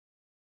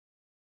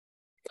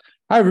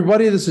Hi,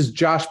 everybody. This is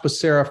Josh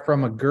Becerra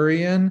from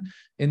Agurian.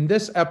 In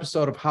this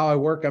episode of How I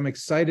Work, I'm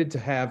excited to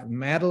have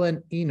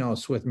Madeline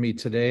Enos with me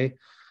today.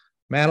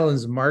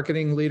 Madeline's a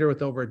marketing leader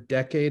with over a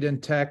decade in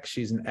tech.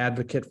 She's an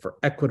advocate for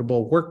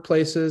equitable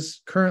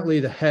workplaces, currently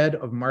the head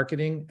of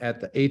marketing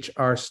at the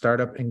HR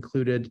startup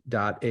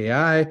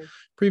Included.ai.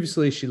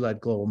 Previously, she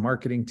led global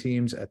marketing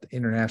teams at the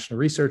international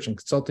research and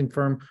consulting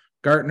firm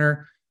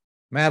Gartner.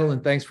 Madeline,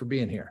 thanks for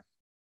being here.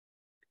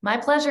 My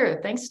pleasure.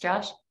 Thanks,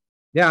 Josh.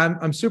 Yeah,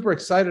 I'm super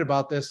excited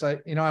about this.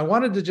 I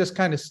wanted to just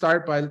kind of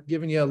start by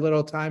giving you a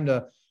little time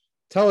to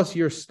tell us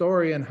your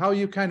story and how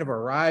you kind of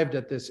arrived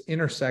at this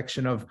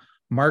intersection of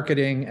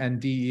marketing and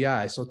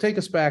DEI. So take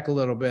us back a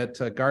little bit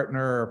to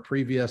Gartner or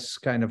previous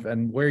kind of,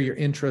 and where your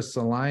interests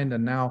aligned,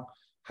 and now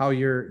how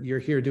you're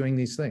here doing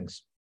these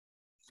things.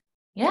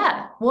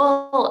 Yeah,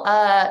 well,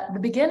 the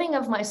beginning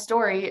of my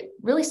story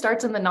really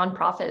starts in the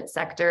nonprofit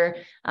sector.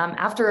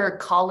 After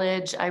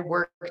college, I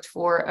worked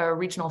for a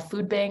regional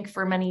food bank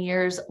for many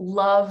years,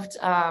 loved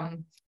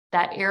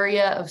that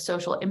area of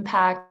social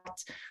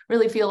impact,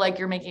 really feel like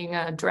you're making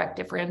a direct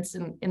difference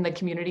in the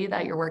community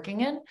that you're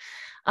working in.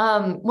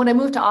 When I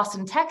moved to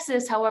Austin,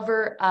 Texas,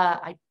 however,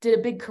 I did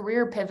a big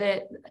career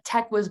pivot.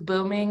 Tech was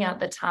booming at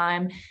the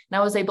time, and I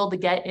was able to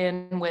get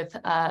in with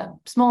a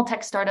small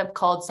tech startup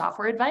called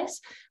Software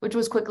Advice, which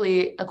was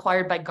quickly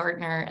acquired by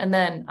Gartner. And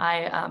then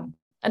I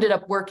ended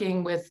up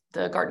working with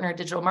the Gartner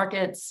Digital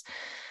Markets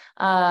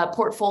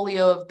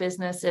portfolio of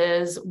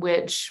businesses,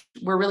 which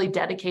were really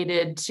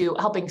dedicated to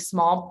helping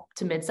small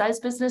to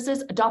mid-sized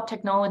businesses adopt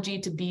technology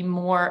to be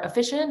more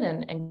efficient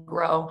and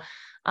grow.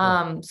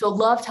 So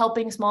loved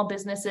helping small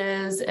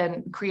businesses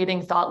and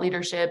creating thought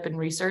leadership and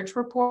research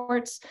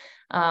reports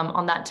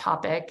on that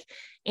topic.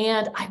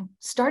 And I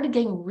started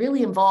getting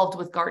really involved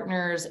with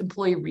Gartner's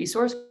employee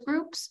resource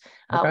groups,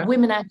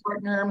 Women at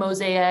Gartner,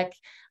 Mosaic.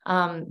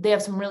 They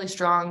have some really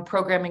strong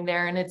programming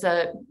there, and it's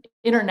a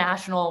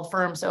international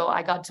firm. So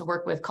I got to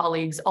work with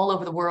colleagues all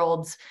over the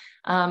world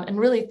and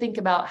really think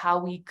about how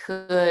we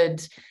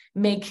could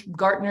make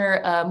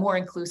Gartner a more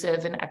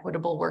inclusive and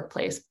equitable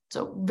workplace.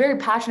 So very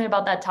passionate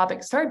about that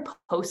topic, started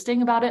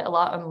posting about it a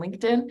lot on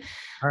LinkedIn.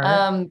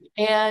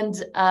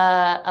 And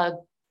a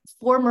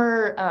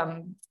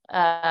former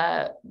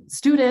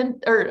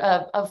student, or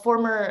a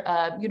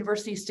former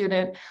university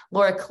student,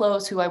 Laura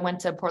Close, who I went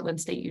to Portland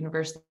State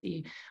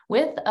University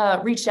with,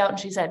 reached out and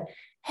she said,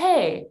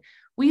 "Hey,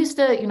 we used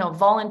to,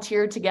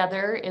 volunteer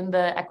together in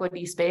the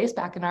equity space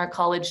back in our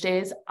college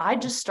days. I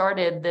just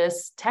started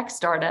this tech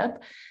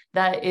startup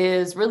that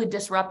is really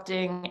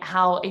disrupting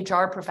how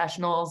HR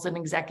professionals and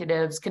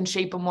executives can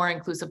shape a more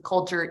inclusive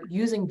culture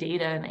using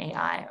data and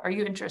AI. Are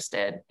you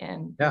interested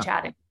in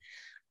chatting?"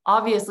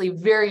 Obviously,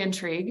 very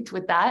intrigued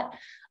with that.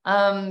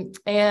 I'm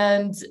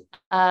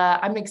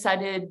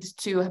excited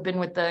to have been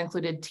with the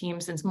Included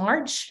team since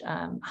March.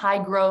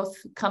 High growth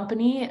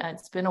company.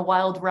 It's been a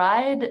wild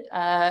ride,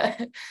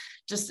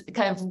 just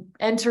kind of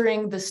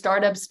entering the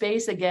startup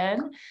space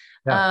again.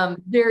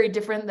 Very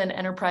different than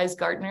Enterprise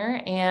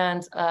Gartner.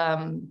 And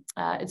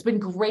it's been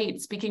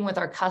great speaking with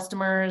our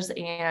customers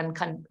and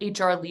kind of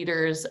HR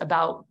leaders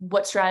about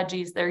what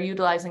strategies they're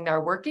utilizing that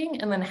are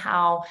working, and then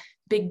how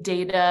big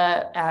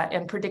data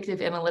and predictive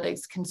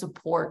analytics can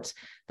support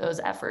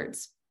those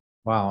efforts.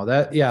 Wow,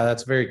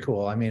 that's very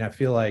cool. I mean, I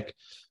feel like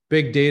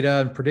big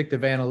data and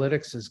predictive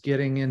analytics is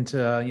getting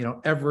into,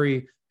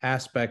 every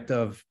aspect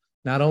of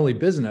not only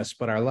business,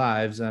 but our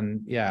lives.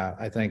 And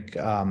I think,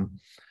 at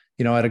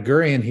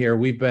Agurian here,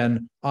 we've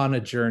been on a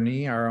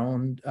journey, our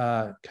own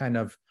kind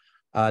of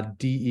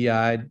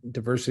DEI,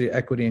 diversity,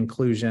 equity,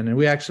 inclusion, and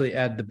we actually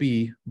add the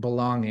B,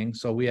 belonging.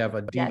 So we have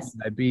a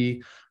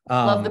DEIB.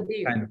 Love the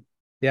B.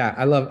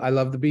 I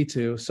love the B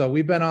too. So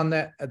we've been on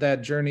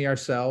that journey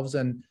ourselves,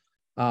 and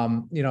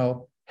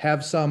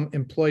have some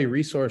employee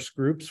resource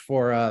groups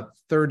for a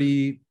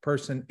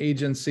 30-person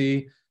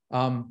agency.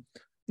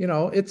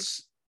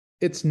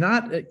 It's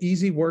not an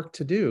easy work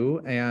to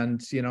do,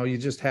 and you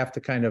just have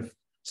to kind of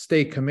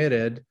stay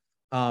committed.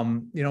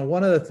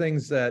 One of the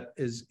things that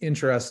is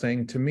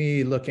interesting to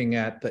me, looking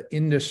at the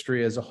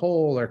industry as a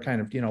whole, or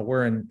kind of,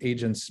 we're an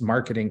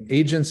marketing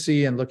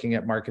agency and looking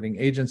at marketing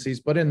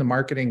agencies, but in the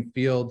marketing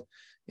field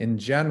in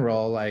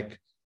general, like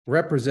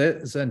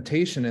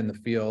representation in the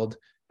field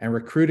and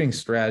recruiting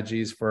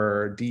strategies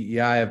for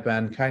DEI have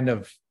been kind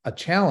of a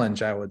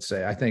challenge, I would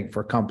say, I think,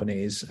 for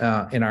companies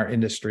in our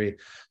industry.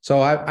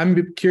 So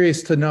I'm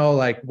curious to know,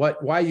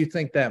 why you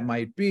think that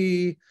might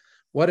be,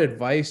 what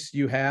advice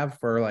you have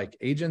for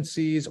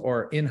agencies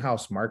or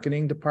in-house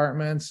marketing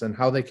departments, and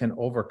how they can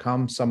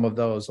overcome some of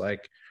those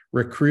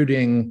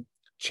recruiting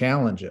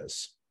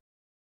challenges.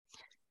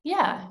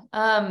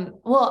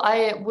 Well,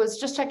 I was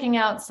just checking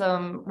out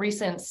some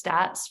recent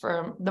stats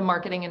from the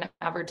marketing and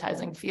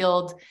advertising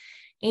field.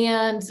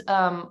 And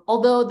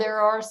although there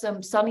are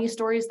some sunny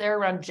stories there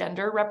around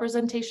gender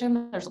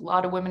representation, there's a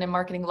lot of women in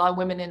marketing, a lot of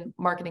women in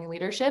marketing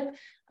leadership.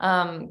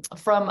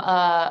 From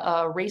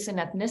a race and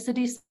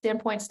ethnicity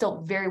standpoint,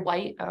 still very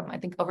white. I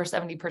think over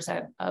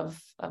 70%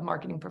 of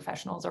marketing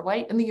professionals are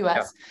white in the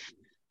US.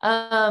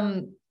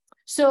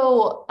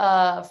 So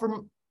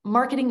for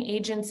marketing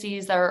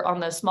agencies that are on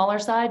the smaller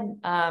side,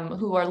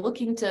 who are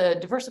looking to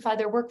diversify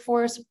their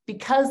workforce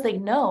because they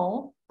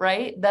know,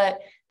 right,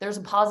 that there's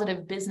a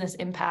positive business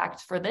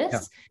impact for this. Yeah.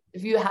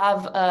 If you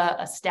have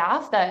a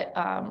staff that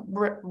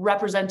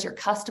represents your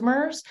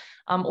customers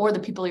or the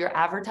people you're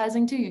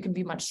advertising to, you can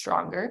be much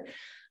stronger.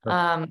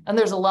 And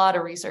there's a lot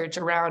of research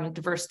around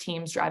diverse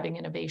teams driving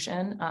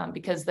innovation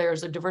because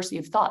there's a diversity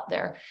of thought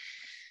there.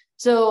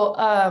 So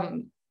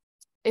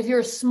if you're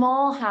a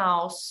small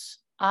house,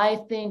 I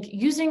think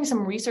using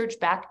some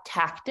research-backed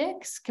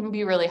tactics can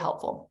be really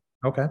helpful.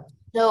 Okay.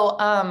 So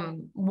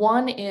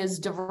one is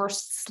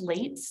diverse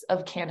slates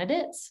of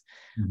candidates,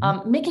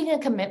 making a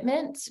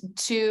commitment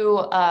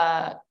to,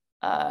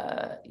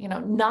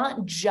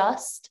 not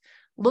just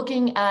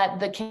looking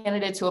at the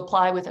candidates who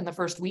apply within the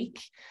first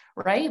week,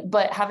 right?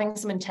 But having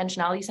some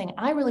intentionality saying,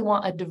 I really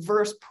want a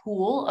diverse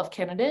pool of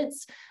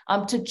candidates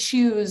to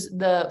choose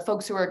the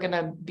folks who are going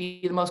to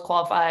be the most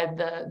qualified,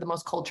 the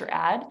most culture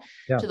add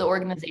to the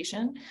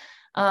organization.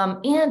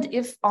 And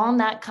if on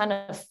that kind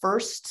of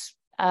first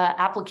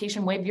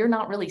application wave, you're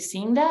not really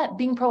seeing that,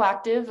 being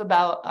proactive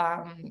about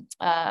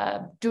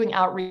doing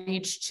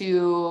outreach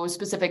to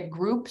specific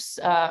groups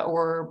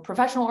or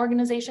professional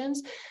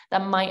organizations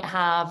that might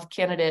have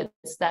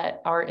candidates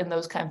that are in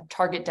those kind of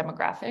target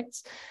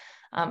demographics.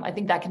 I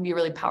think that can be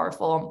really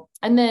powerful.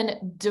 And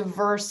then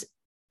diverse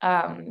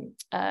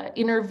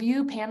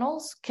interview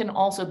panels can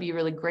also be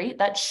really great.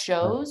 That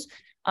shows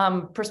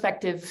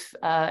prospective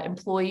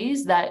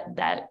employees that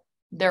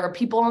there are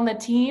people on the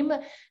team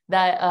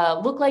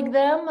that look like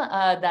them,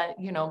 that,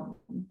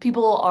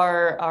 people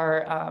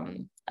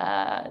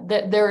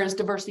that there is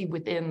diversity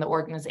within the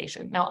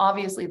organization. Now,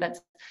 obviously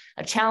that's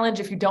a challenge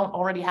if you don't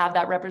already have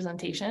that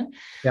representation,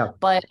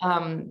 but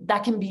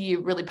that can be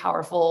really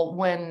powerful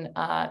when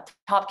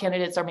top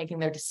candidates are making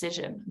their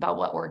decision about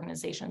what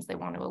organizations they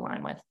want to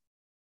align with.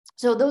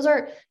 So those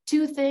are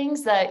two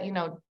things that,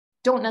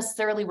 don't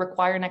necessarily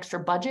require an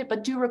extra budget,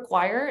 but do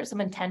require some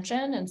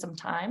intention and some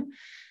time.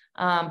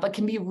 But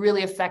can be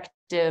really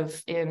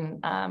effective in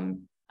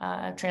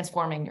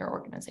transforming your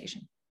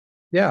organization.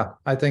 Yeah,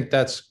 I think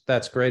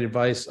that's great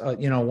advice.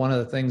 One of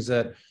the things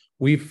that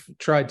we've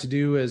tried to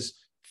do is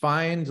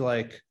find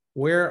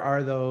where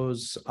are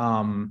those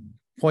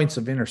points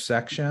of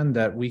intersection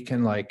that we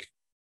can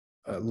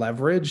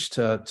leverage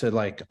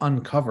to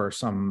uncover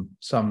some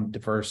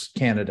diverse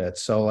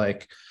candidates. So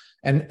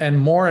and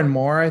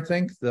more, I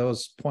think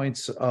those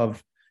points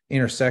of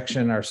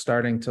intersection are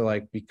starting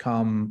to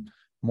become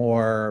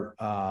more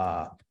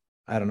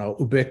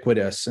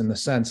ubiquitous in the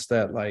sense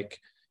that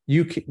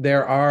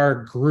there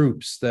are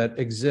groups that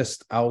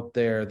exist out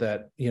there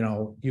that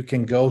you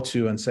can go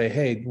to and say,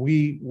 hey,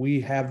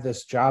 we have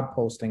this job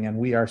posting and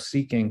we are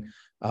seeking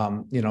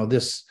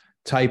this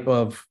type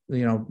of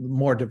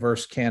more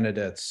diverse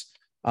candidates.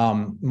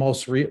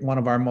 One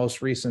of our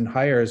most recent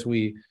hires,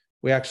 we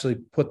actually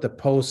put the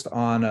post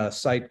on a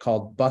site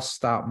called Bus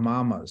Stop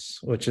Mamas,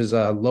 which is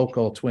a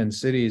local Twin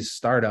Cities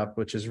startup,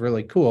 which is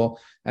really cool.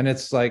 And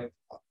it's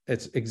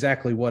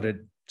exactly what it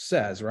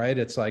says, right?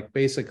 It's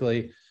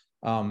basically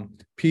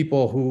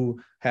people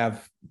who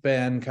have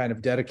been kind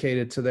of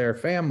dedicated to their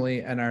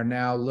family and are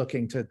now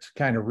looking to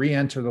kind of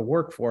re-enter the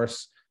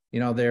workforce.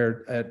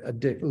 They're at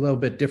a little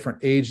bit different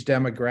age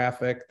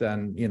demographic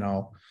than,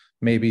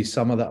 maybe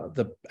some of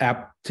the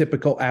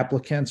typical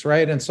applicants,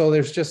 right? And so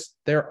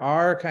there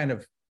are kind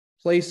of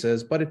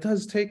places, but it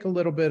does take a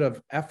little bit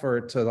of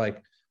effort to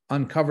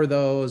uncover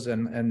those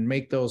and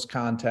make those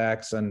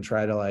contacts and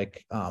try to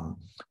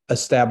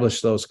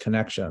establish those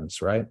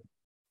connections, right?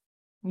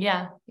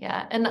 Yeah.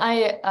 And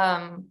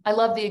I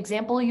love the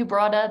example you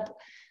brought up.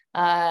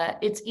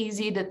 It's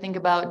easy to think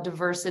about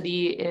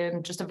diversity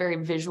in just a very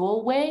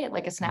visual way,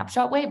 like a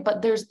snapshot way,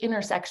 but there's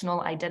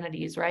intersectional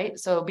identities, right?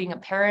 So being a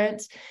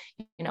parent,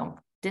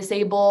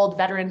 disabled,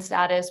 veteran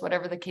status,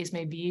 whatever the case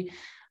may be,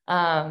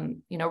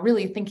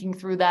 really thinking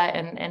through that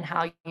and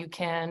how you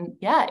can,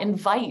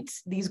 invite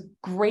these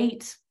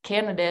great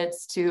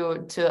candidates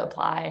to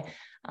apply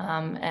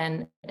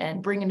and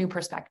bring a new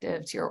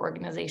perspective to your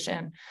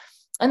organization.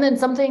 And then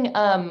something,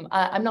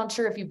 I'm not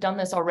sure if you've done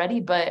this already,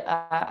 but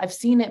I've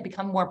seen it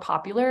become more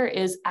popular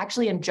is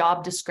actually in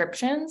job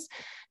descriptions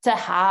to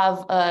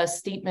have a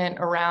statement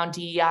around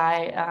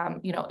DEI,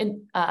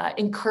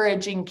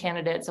 encouraging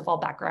candidates of all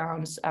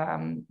backgrounds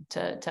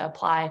to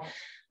apply,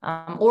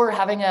 or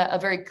having a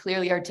very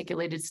clearly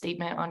articulated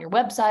statement on your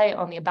website,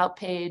 on the About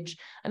page.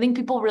 I think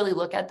people really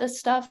look at this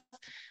stuff,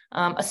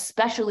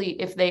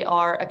 especially if they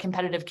are a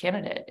competitive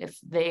candidate, if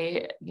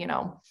they,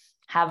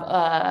 have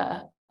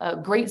a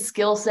great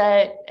skill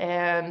set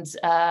and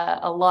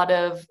a lot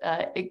of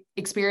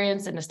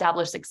experience and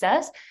established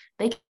success,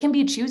 they can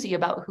be choosy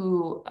about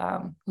who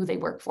they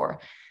work for.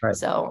 Right.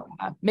 So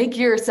make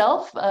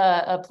yourself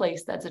a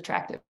place that's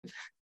attractive.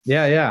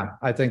 Yeah.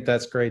 I think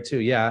that's great too.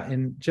 Yeah.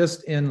 And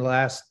just in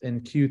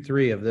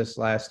Q3 of this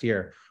last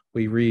year,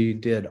 we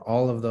redid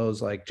all of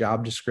those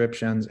job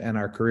descriptions and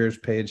our careers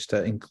page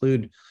to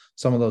include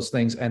some of those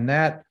things. And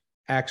that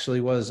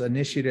actually was an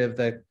initiative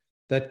that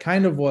that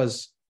kind of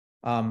was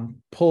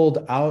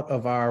pulled out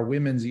of our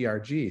women's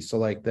ERG. So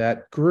like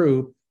that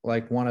group,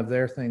 like one of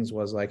their things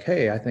was like,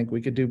 hey, I think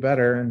we could do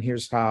better, and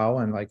here's how.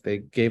 And like they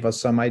gave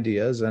us some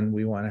ideas and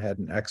we went ahead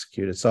and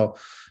executed. So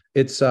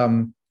it's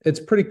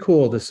pretty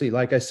cool to see.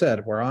 Like I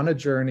said, we're on a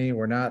journey.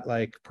 We're not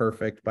like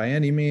perfect by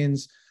any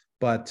means,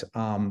 but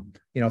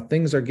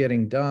things are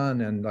getting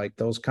done, and like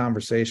those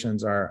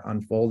conversations are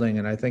unfolding.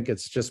 And I think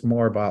it's just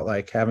more about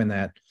like having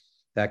that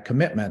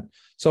commitment.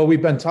 So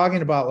we've been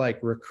talking about like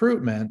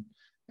recruitment,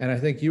 and I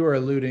think you were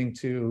alluding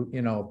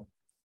to,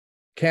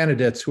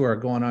 candidates who are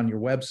going on your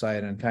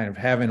website and kind of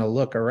having a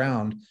look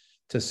around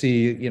to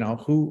see,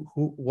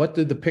 what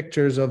did the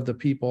pictures of the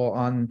people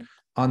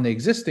on the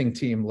existing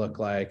team look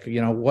like?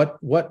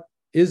 What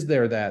is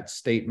there that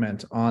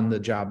statement on the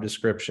job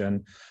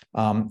description?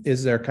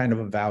 Is there kind of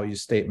a value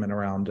statement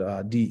around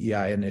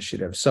DEI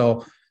initiatives?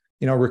 So,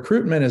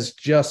 recruitment is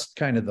just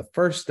kind of the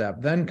first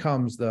step. Then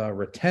comes the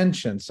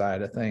retention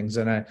side of things.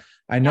 And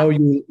I know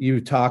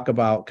you talk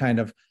about kind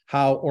of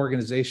how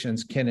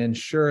organizations can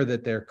ensure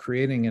that they're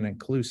creating an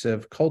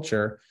inclusive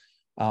culture,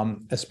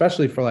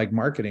 especially for like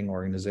marketing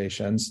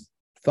organizations.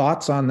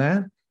 Thoughts on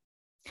that?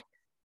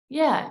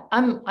 Yeah,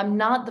 I'm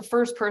not the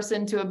first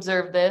person to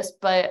observe this,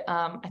 but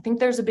I think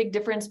there's a big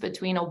difference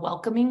between a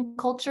welcoming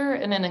culture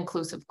and an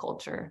inclusive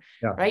culture,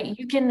 right?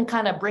 You can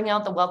kind of bring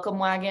out the welcome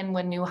wagon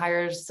when new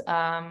hires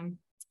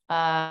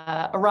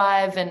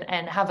arrive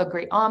and have a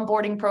great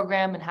onboarding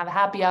program and have a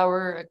happy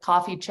hour, a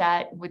coffee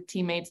chat with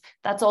teammates.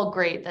 That's all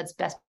great. That's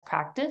best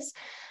practice.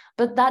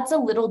 But that's a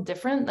little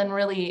different than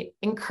really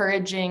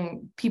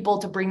encouraging people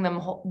to bring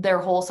their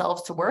whole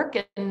selves to work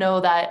and know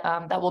that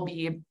that will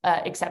be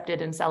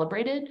accepted and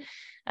celebrated.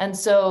 And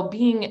so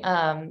being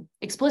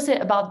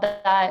explicit about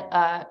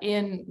that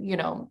in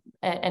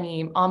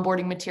any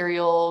onboarding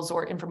materials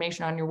or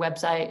information on your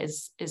website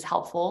is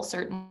helpful,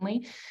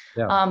 certainly.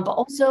 But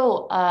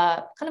also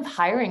kind of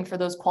hiring for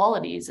those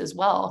qualities as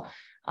well.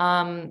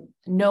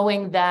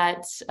 Knowing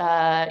that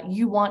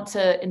you want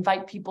to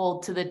invite people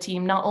to the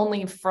team, not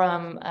only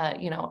from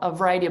a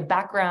variety of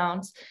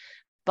backgrounds,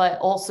 but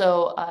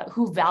also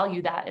who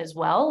value that as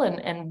well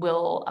and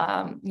will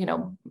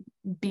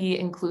be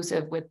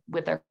inclusive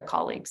with their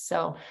colleagues.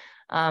 So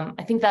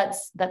I think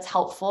that's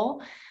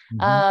helpful.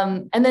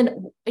 Mm-hmm. And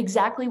then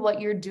exactly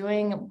what you're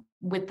doing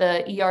with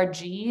the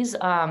ERGs,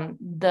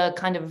 the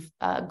kind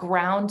of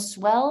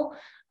groundswell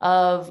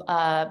of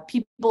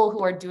people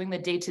who are doing the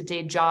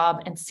day-to-day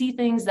job and see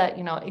things that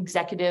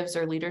executives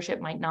or leadership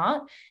might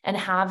not, and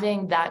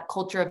having that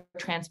culture of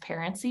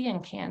transparency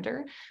and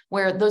candor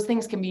where those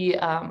things can be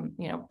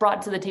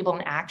brought to the table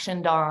and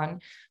actioned on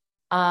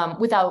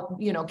without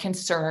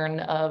concern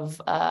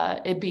of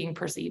it being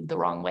perceived the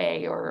wrong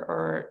way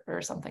or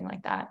something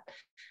like that.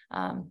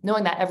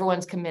 Knowing that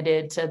everyone's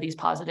committed to these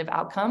positive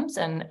outcomes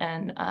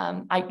and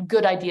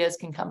good ideas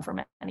can come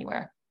from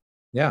anywhere.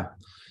 Yeah,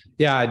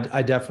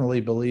 I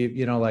definitely believe,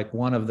 like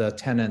one of the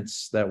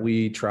tenets that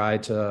we try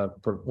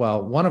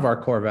one of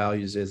our core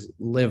values is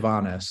live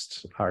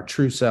honest. Our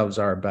true selves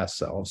are our best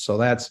selves. So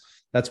that's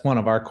one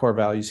of our core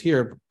values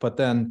here. But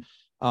then,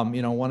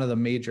 one of the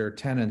major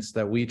tenets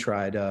that we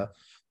try to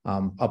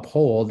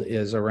uphold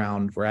is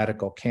around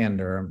radical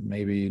candor.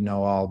 Maybe you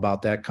know all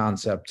about that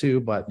concept too,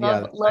 but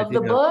love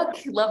the book,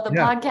 love the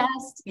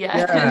podcast.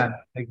 Yeah,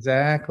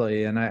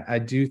 exactly. And I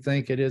do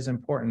think it is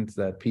important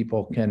that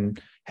people can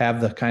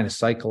have the kind of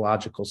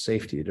psychological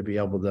safety to be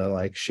able to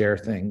like share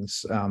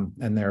things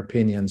and their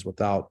opinions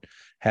without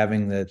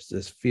having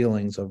this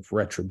feelings of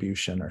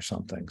retribution or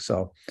something.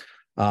 So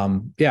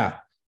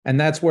and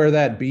that's where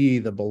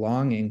the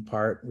belonging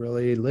part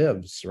really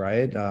lives,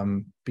 right?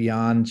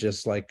 Beyond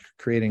just like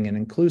creating an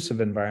inclusive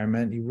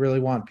environment, you really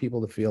want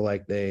people to feel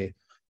like they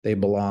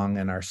belong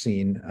and are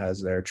seen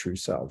as their true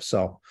selves.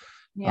 So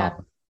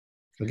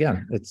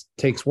again, it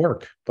takes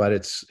work, but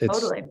it's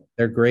totally.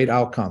 They're great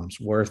outcomes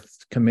worth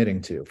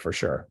committing to for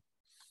sure.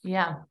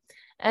 Yeah.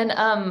 And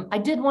I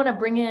did want to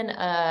bring in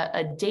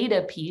a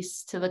data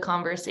piece to the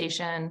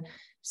conversation.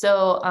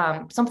 So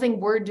something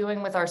we're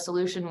doing with our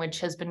solution, which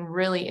has been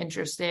really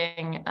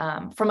interesting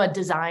from a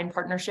design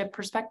partnership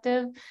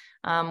perspective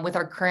with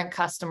our current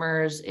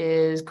customers,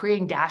 is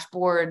creating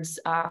dashboards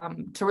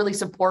to really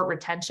support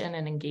retention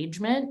and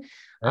engagement.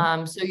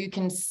 So you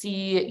can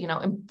see,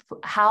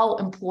 how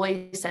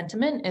employee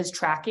sentiment is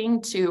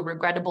tracking to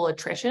regrettable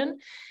attrition,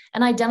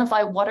 and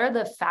identify what are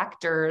the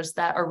factors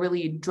that are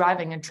really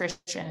driving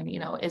attrition.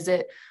 Is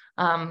it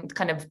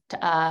kind of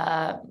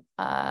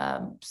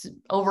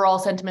overall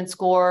sentiment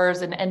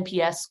scores, an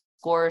NPS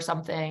score or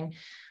something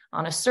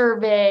on a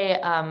survey?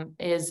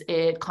 Is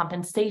it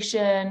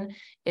compensation?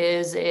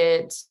 Is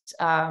it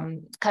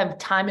kind of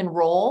time and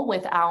role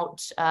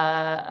without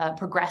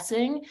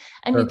progressing?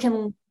 And you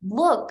can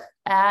look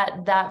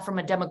at that from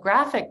a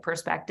demographic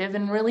perspective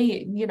and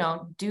really,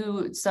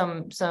 do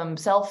some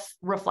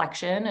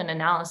self-reflection and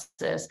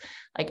analysis.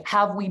 Like,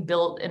 have we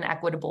built an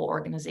equitable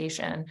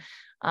organization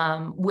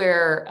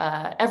where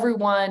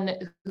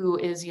everyone who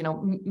is,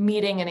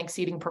 meeting and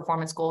exceeding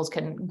performance goals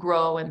can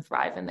grow and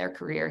thrive in their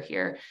career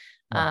here?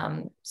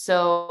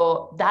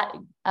 So that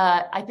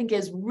I think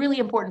is really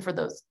important for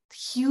those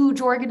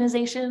huge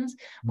organizations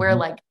where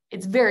like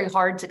it's very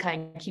hard to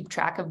kind of keep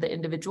track of the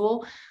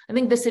individual. I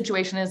think the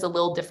situation is a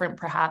little different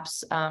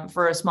perhaps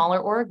for a smaller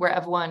org where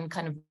everyone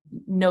kind of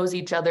knows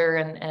each other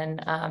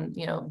and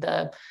you know,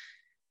 the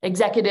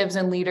executives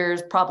and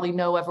leaders probably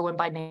know everyone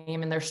by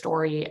name and their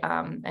story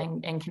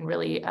and can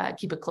really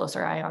keep a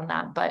closer eye on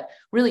that. But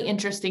really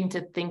interesting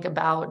to think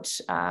about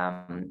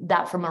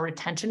that from a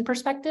retention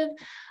perspective,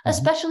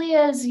 especially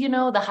as, you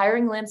know, the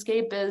hiring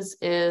landscape is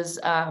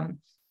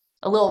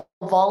a little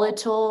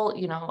volatile.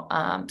 You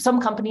know, some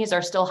companies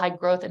are still high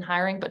growth in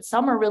hiring, but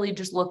some are really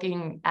just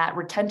looking at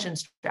retention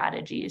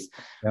strategies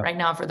right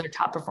now for their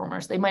top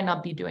performers. They might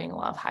not be doing a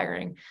lot of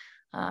hiring.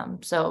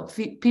 So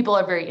people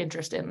are very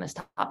interested in this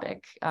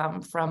topic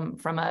from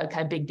a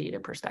kind of big data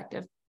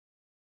perspective.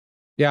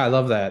 Yeah, I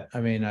love that. I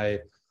mean,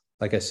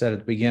 like I said at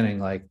the beginning,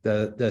 like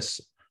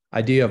this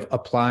idea of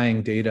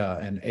applying data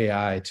and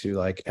AI to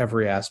like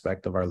every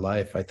aspect of our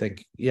life. I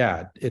think,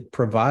 yeah, it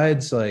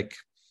provides like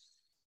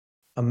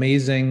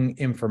amazing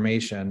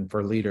information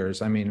for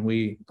leaders. I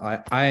mean,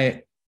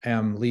 I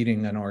am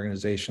leading an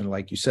organization,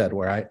 like you said,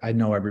 where I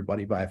know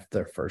everybody by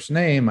their first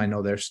name. I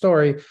know their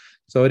story.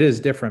 So it is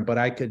different, but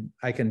I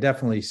can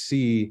definitely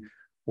see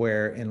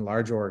where in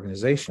large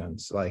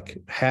organizations, like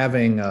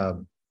having a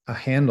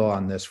handle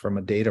on this from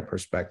a data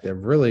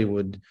perspective really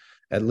would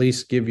at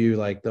least give you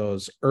like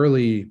those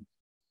early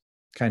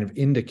kind of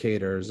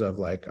indicators of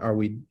like, are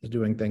we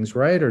doing things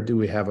right? Or do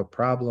we have a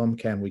problem?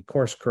 Can we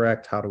course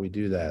correct? How do we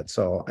do that?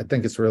 So I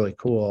think it's really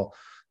cool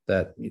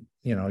that,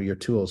 you know, your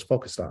tool is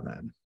focused on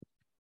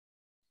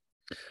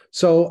that.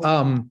 So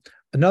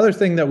another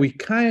thing that we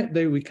kind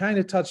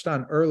of touched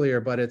on earlier,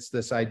 but it's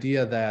this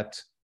idea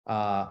that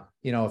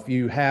you know, if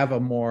you have a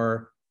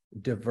more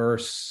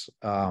diverse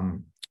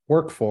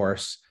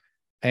workforce,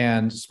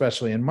 and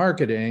especially in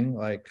marketing,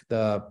 like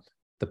the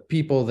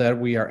people that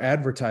we are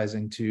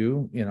advertising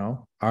to, you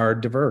know, are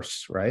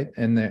diverse, right?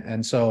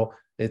 And so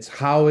it's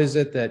how is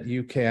it that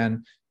you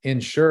can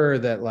ensure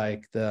that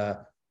like the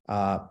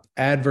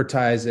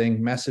advertising,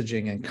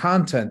 messaging, and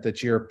content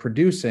that you're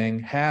producing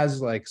has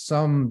like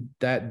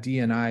that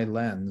D&I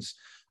lens.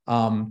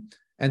 And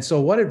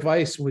so what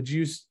advice would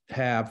you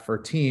have for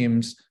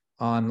teams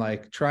on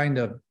like trying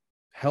to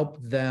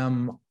help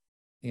them,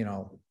 you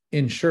know,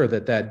 ensure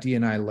that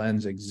D&I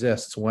lens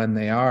exists when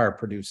they are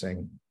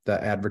producing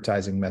the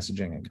advertising,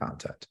 messaging, and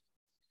content?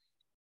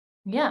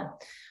 Yeah.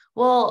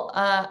 Well,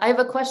 I have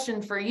a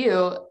question for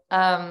you.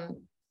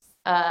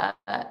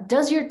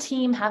 Does your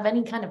team have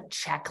any kind of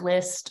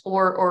checklist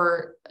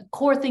or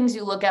core things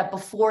you look at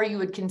before you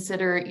would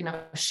consider, you know,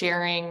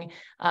 sharing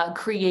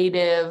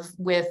creative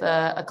with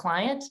a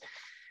client?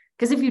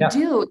 Because if you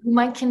do, you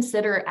might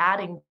consider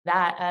adding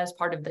that as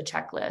part of the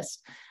checklist.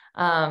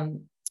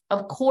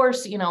 Of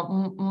course, you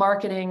know,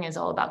 marketing is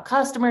all about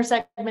customer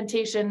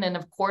segmentation. And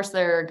of course,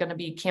 there are going to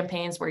be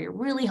campaigns where you're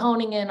really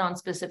honing in on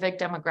specific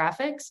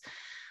demographics.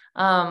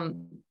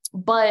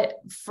 But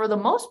for the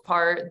most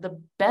part,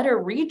 the better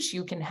reach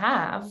you can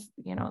have,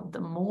 you know, the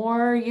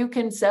more you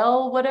can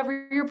sell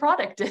whatever your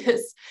product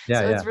is.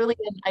 It's really,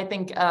 I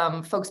think,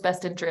 folks'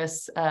 best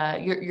interests,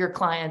 your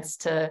clients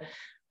to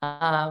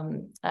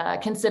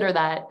consider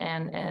that,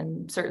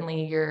 and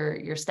certainly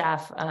your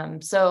staff.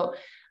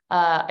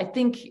 I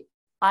think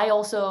I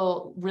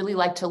also really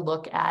like to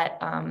look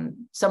at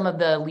some of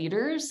the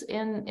leaders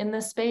in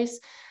this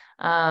space.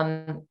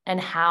 And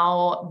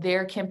how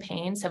their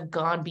campaigns have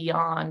gone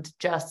beyond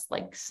just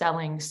like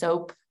selling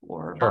soap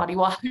or body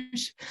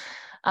wash,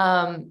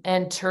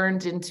 and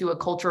turned into a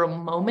cultural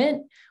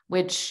moment,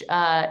 which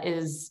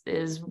is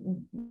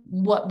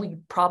what we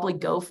probably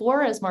go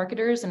for as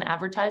marketers and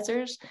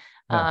advertisers.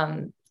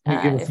 Can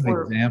you give us an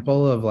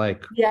example of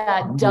like?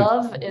 Yeah,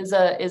 Dove is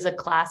a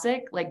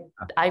classic. Like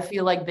I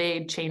feel like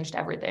they changed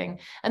everything.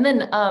 And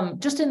then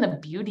just in the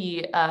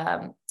beauty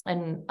and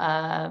kind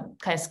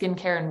of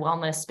skincare and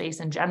wellness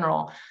space in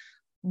general,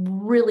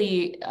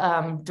 really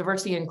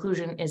diversity and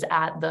inclusion is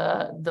at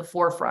the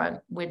forefront,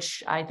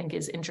 which I think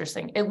is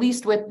interesting, at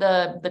least with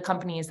the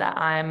companies that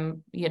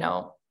I'm, you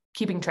know,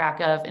 keeping track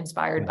of,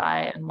 inspired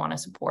by, and want to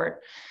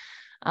support.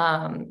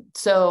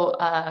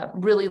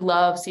 Really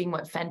love seeing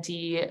what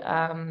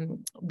Fenty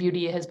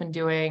Beauty has been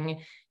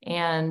doing,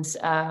 and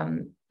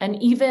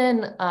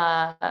even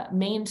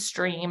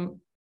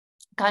mainstream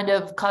kind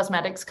of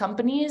cosmetics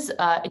companies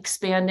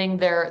expanding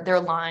their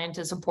line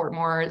to support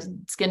more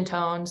skin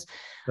tones.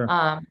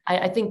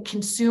 I think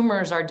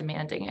consumers are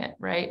demanding it,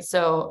 right?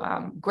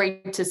 So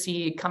great to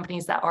see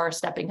companies that are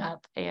stepping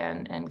up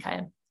and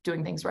kind of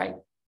doing things right.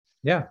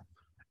 Yeah.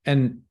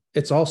 And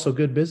it's also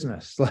good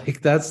business.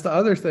 Like that's the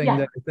other thing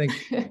that I think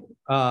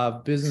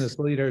business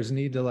leaders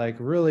need to like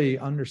really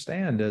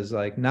understand is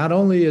like, not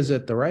only is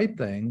it the right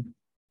thing,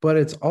 but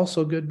it's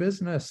also good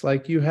business.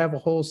 Like you have a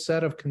whole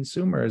set of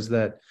consumers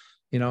that,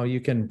 you know,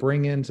 you can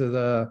bring into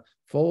the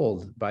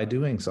fold by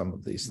doing some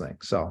of these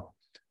things. So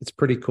it's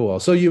pretty cool.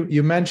 So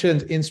you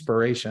mentioned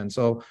inspiration.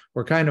 So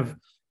we're kind of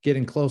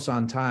getting close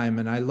on time.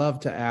 And I love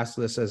to ask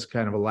this as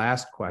kind of a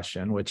last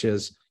question, which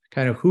is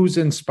kind of who's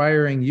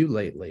inspiring you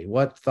lately?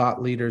 What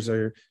thought leaders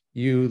are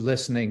you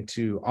listening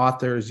to,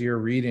 authors you're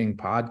reading,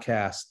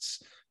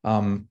 podcasts,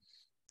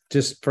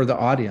 just for the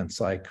audience,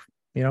 like,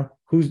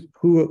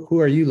 who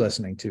are you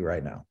listening to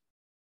right now?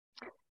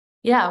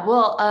 Yeah,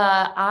 well,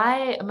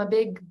 I am a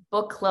big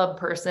book club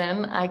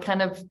person. I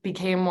kind of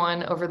became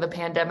one over the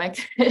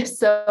pandemic.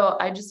 So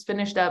I just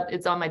finished up,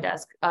 it's on my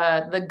desk,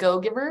 The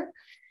Go-Giver.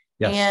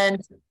 Yes.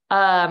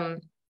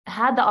 And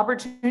had the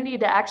opportunity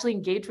to actually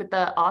engage with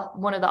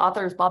one of the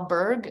authors, Bob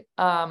Berg,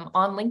 on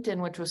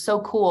LinkedIn, which was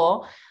so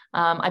cool.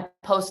 I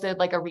posted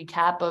like a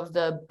recap of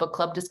the book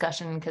club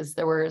discussion because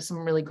there were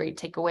some really great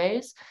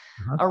takeaways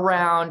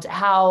around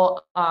how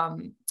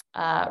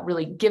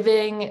really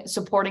giving,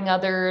 supporting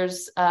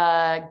others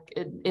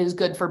is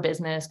good for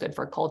business, good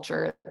for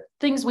culture,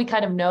 things we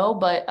kind of know,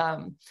 but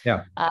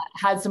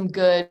had some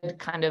good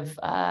kind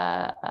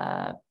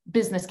of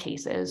business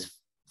cases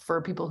for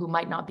people who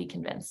might not be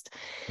convinced.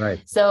 Right.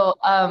 So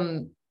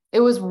it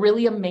was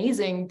really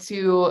amazing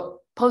to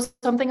post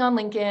something on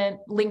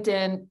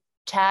LinkedIn,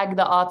 tag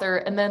the author,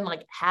 and then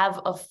like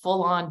have a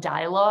full-on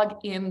dialogue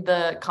in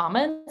the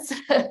comments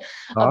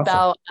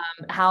about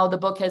how the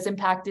book has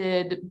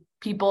impacted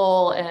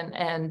people,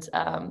 and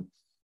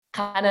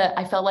kind of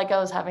I felt like I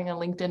was having a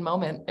LinkedIn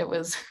moment. It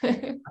was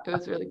it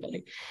was really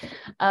funny.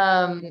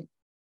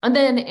 And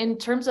then in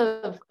terms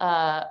of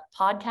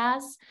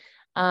podcasts,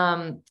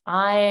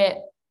 I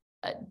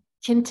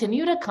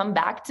continue to come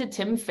back to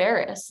Tim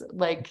Ferriss.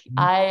 Like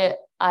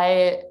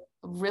I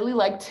really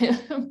liked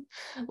him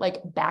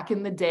like back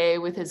in the day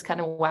with his kind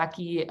of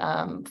wacky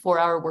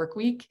 4-hour work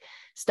week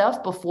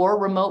stuff before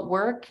remote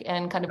work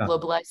and kind of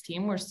globalized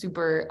team were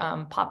super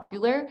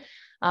popular.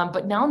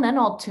 But now and then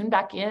I'll tune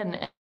back in,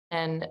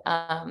 and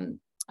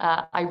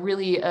I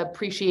really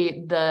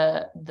appreciate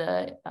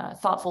the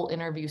thoughtful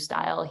interview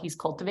style he's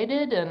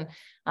cultivated, and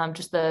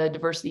just the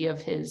diversity of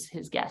his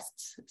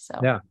guests. So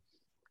yeah,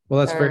 well,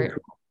 that's very cool.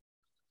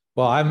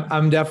 Well,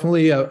 I'm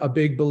definitely a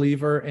big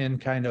believer in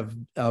kind of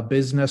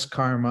business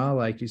karma,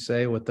 like you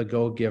say, with the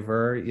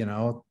Go-Giver,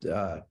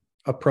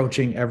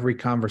 approaching every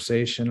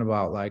conversation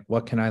about like,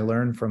 what can I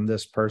learn from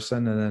this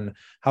person? And then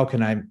how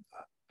can I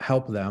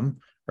help them?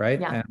 Right.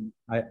 Yeah. And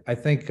I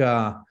think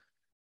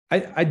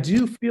I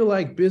do feel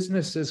like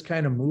business is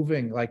kind of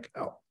moving like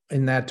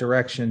in that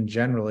direction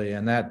generally.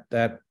 And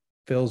that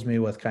fills me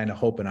with kind of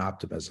hope and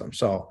optimism.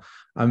 So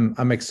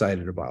I'm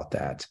excited about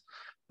that.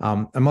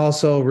 I'm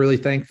also really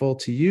thankful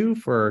to you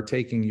for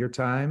taking your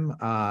time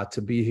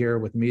to be here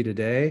with me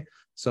today.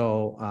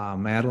 So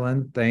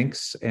Madeline,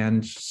 thanks,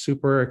 and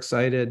super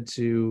excited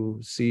to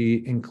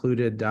see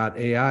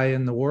included.ai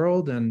in the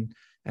world and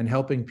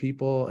helping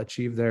people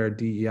achieve their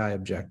DEI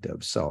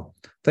objectives. So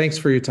thanks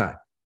for your time.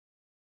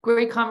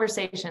 Great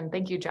conversation.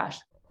 Thank you, Josh.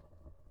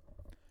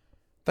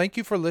 Thank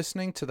you for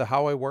listening to the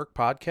How I Work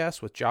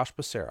podcast with Josh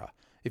Becerra.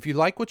 If you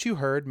like what you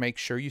heard, make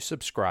sure you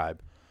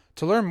subscribe.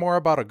 To learn more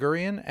about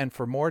Augurian and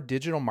for more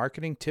digital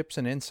marketing tips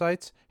and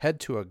insights, head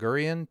to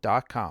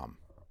augurian.com.